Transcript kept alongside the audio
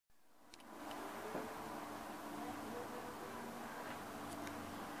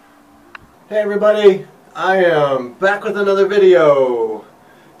Hey everybody, I am back with another video.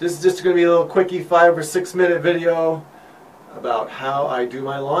 This is just going to be a little quickie 5 or 6 minute video about how I do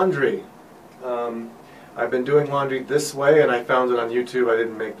my laundry. I've been doing laundry this way and I found it on YouTube. I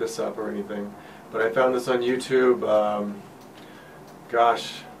didn't make this up or anything, but I found this on YouTube,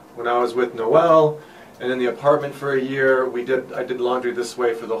 gosh, when I was with Noelle and in the apartment for a year. I did laundry this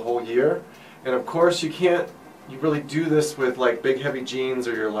way for the whole year, and of course you really do this with like big heavy jeans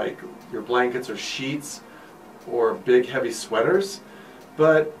or your blankets or sheets or big heavy sweaters.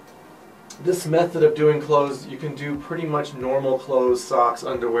 But this method of doing clothes, you can do pretty much normal clothes, socks,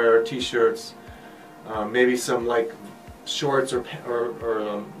 underwear, t-shirts, maybe some like shorts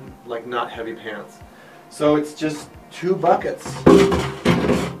or like not heavy pants. So it's just 2 buckets.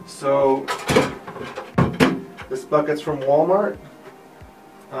 So this bucket's from Walmart.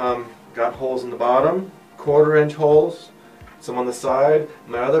 Got holes in the bottom, 1/4-inch holes, some on the side.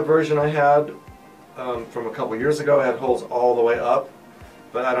 My other version I had from a couple years ago had holes all the way up,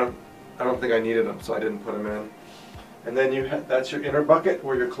 but I don't think I needed them, so I didn't put them in. And then that's your inner bucket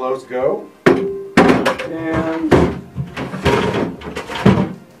where your clothes go. And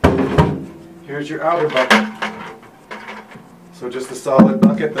here's your outer bucket. So just a solid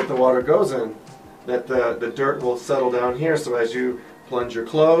bucket that the water goes in, that the dirt will settle down here. So as you plunge your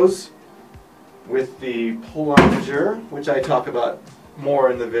clothes with the plunger, which I talk about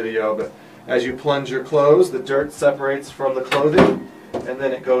more in the video, but as you plunge your clothes, the dirt separates from the clothing, and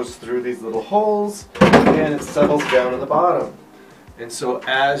then it goes through these little holes and it settles down in the bottom. And so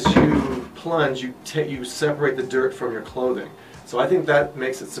as you plunge, you separate the dirt from your clothing. So I think that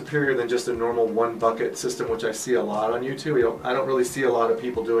makes it superior than just a normal 1 bucket system, which I see a lot on YouTube. I don't really see a lot of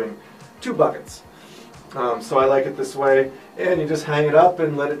people doing 2 buckets. So I like it this way, and you just hang it up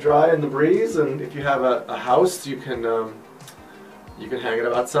and let it dry in the breeze. And if you have a house, you can hang it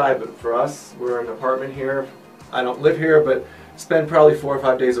up outside. But for us, we're in an apartment here. I don't live here, but spend probably 4 or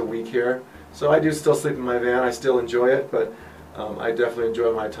 5 days a week here. So I do still sleep in my van. I still enjoy it, but I definitely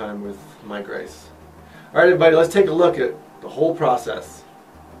enjoy my time with my Grace. All right, everybody, let's take a look at the whole process.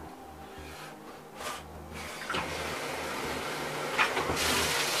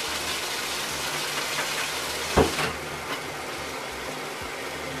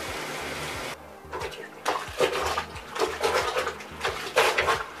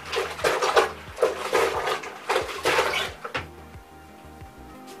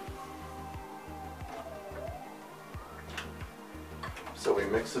 So we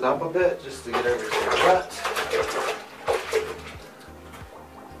mix it up a bit just to get everything wet.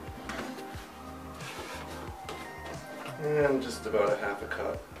 And just about a 1/2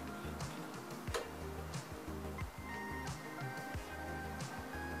 cup.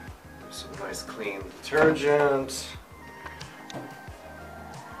 Some nice clean detergent.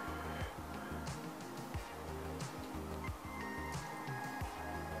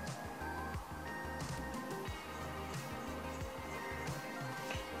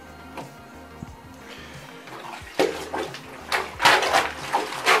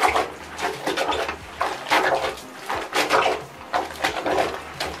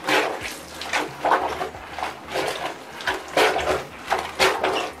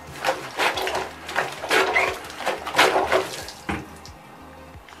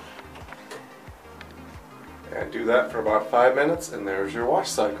 And do that for about 5 minutes, and there's your wash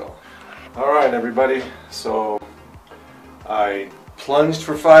cycle. Alright everybody, so I plunged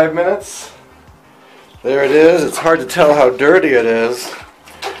for 5 minutes. There it is. It's hard to tell how dirty it is.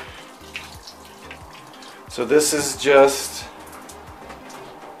 So this is just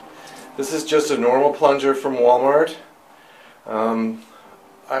a normal plunger from Walmart.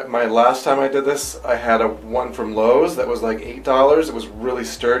 My last time I did this, I had one from Lowe's that was like $8. It was really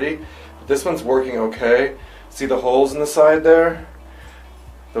sturdy. This one's working okay. See the holes in the side there?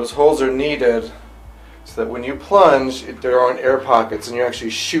 Those holes are needed so that when you plunge, there aren't air pockets and you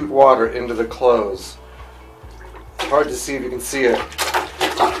actually shoot water into the clothes. It's hard to see if you can see it.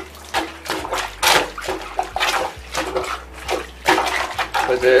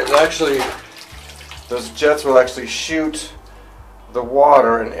 But those jets will actually shoot the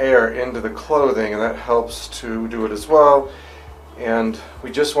water and air into the clothing, and that helps to do it as well. And we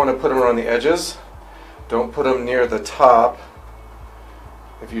just want to put them around the edges. Don't put them near the top.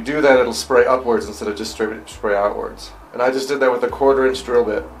 If you do that, it'll spray upwards instead of just spray outwards. And I just did that with a 1/4-inch drill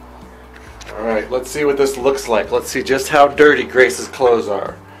bit. Alright, let's see what this looks like. Let's see just how dirty Grace's clothes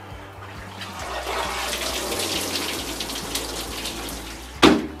are.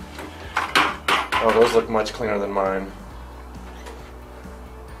 Oh, those look much cleaner than mine.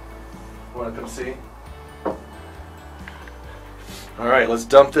 Want to come see? All right, let's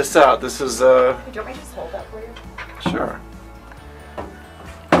dump this out. This is Do you want me to just hold that for you? sure.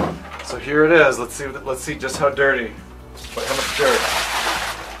 So here it is. Let's see just how dirty. How much dirt.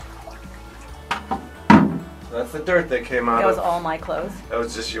 That's the dirt that came out That was of. all my clothes. That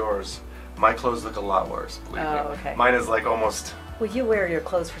was just yours. My clothes look a lot worse, believe me. Oh, okay. Mine is like almost, Well, you wear your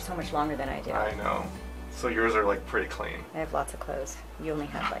clothes for so much longer than I do. I know. So yours are like pretty clean. I have lots of clothes. You only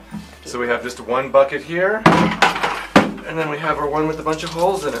have like. So we have just one bucket here, and then we have our one with a bunch of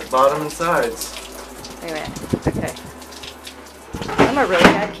holes in it, bottom and sides. Wait a minute. Okay. I'm a really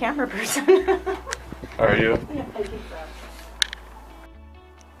bad camera person. Are you? I think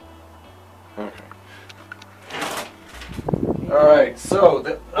so. Okay. All right. So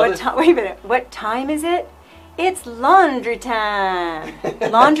Wait a minute. What time is it? It's laundry time.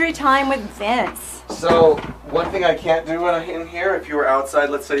 Laundry time with Vince. So one thing I can't do in here, if you were outside,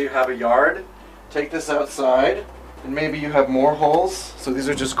 let's say you have a yard, take this outside, and maybe you have more holes. So these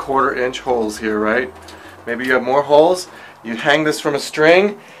are just 1/4-inch holes here, right? Maybe you have more holes. You hang this from a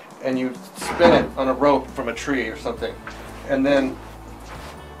string, and you spin it on a rope from a tree or something, and then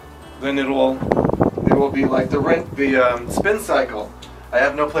it will be like the spin cycle. I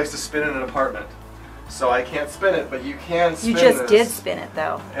have no place to spin in an apartment, so I can't spin it, but you can spin You just this, did spin it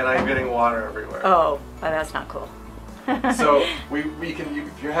though. and I'm getting water everywhere. Oh, that's not cool. So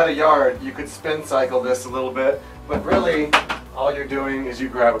if you had a yard, you could spin cycle this a little bit, but really all you're doing is you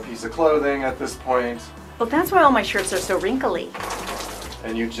grab a piece of clothing at this point, Well, that's why all my shirts are so wrinkly,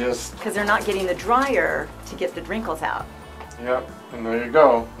 and you just, because they're not getting the dryer to get the wrinkles out. yep, and there you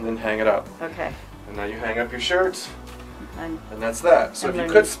go, and then hang it up. Okay. And now you hang up your shirt, I'm, and that's that. So I'm if you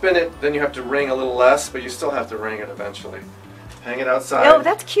learning. could spin it, then you have to wring a little less, but you still have to wring it eventually. Hang it outside. oh,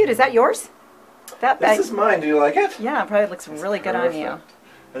 that's cute. Is that yours? This is mine. Do you like it? Yeah, it probably looks really good on you. Perfect.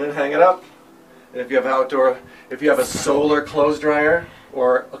 And then hang it up. And if you have a solar clothes dryer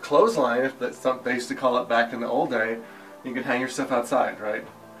or a clothesline, if that's something they used to call it back in the old day, you can hang your stuff outside, right?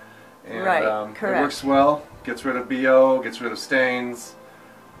 And, Right, correct. It works well. Gets rid of BO, gets rid of stains.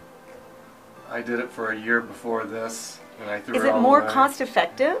 I did it for a year before this, and I threw Is it it all more away. cost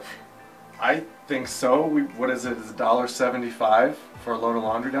effective? I think so. What is it? It's $1.75 for a load of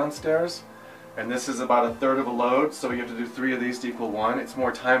laundry downstairs, and this is about 1/3 of a load. So you have to do 3 of these to equal 1. It's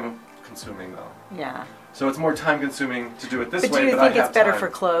more time consuming though. Yeah. So it's more time consuming to do it this But way. do you but think I have it's better time. for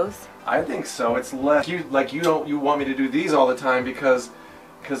clothes? I think so. It's less. You want me to do these all the time because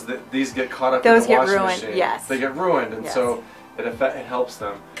these get caught up Those in the get washing ruined, machine. yes. They get ruined, and Yes. so it helps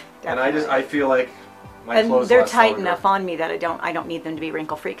them. Definitely. And I feel like my And clothes they're last tight longer. enough on me that I don't need them to be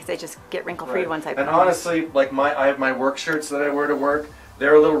wrinkle free because they just get wrinkle free Right. once I put And them on. honestly, like I have my work shirts that I wear to work.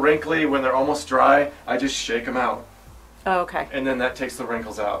 They're a little wrinkly. When they're almost dry, I just shake them out, Oh, okay. and then that takes the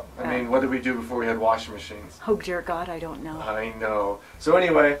wrinkles out. I Oh. mean, what did we do before we had washing machines? Oh dear God, I don't know. I know. So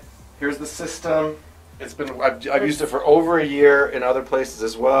anyway, here's the system. I've used it for over a year in other places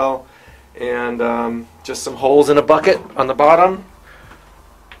as well, and just some holes in a bucket on the bottom,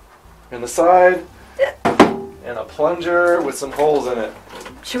 and the side, and a plunger with some holes in it.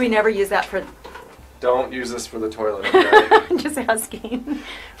 Should we never use that for? Don't use this for the toilet. Okay? I'm just asking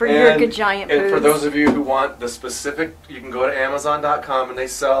for your good giant And for poods. those of you who want the specific, you can go to Amazon.com and they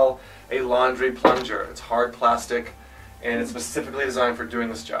sell a laundry plunger. It's hard plastic, and it's specifically designed for doing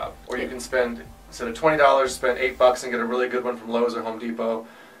this job. Or you can spend, instead of $20, spend $8 and get a really good one from Lowe's or Home Depot,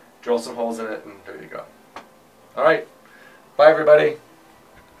 drill some holes in it, and there you go. All right. Bye, everybody.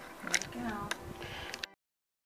 There we go.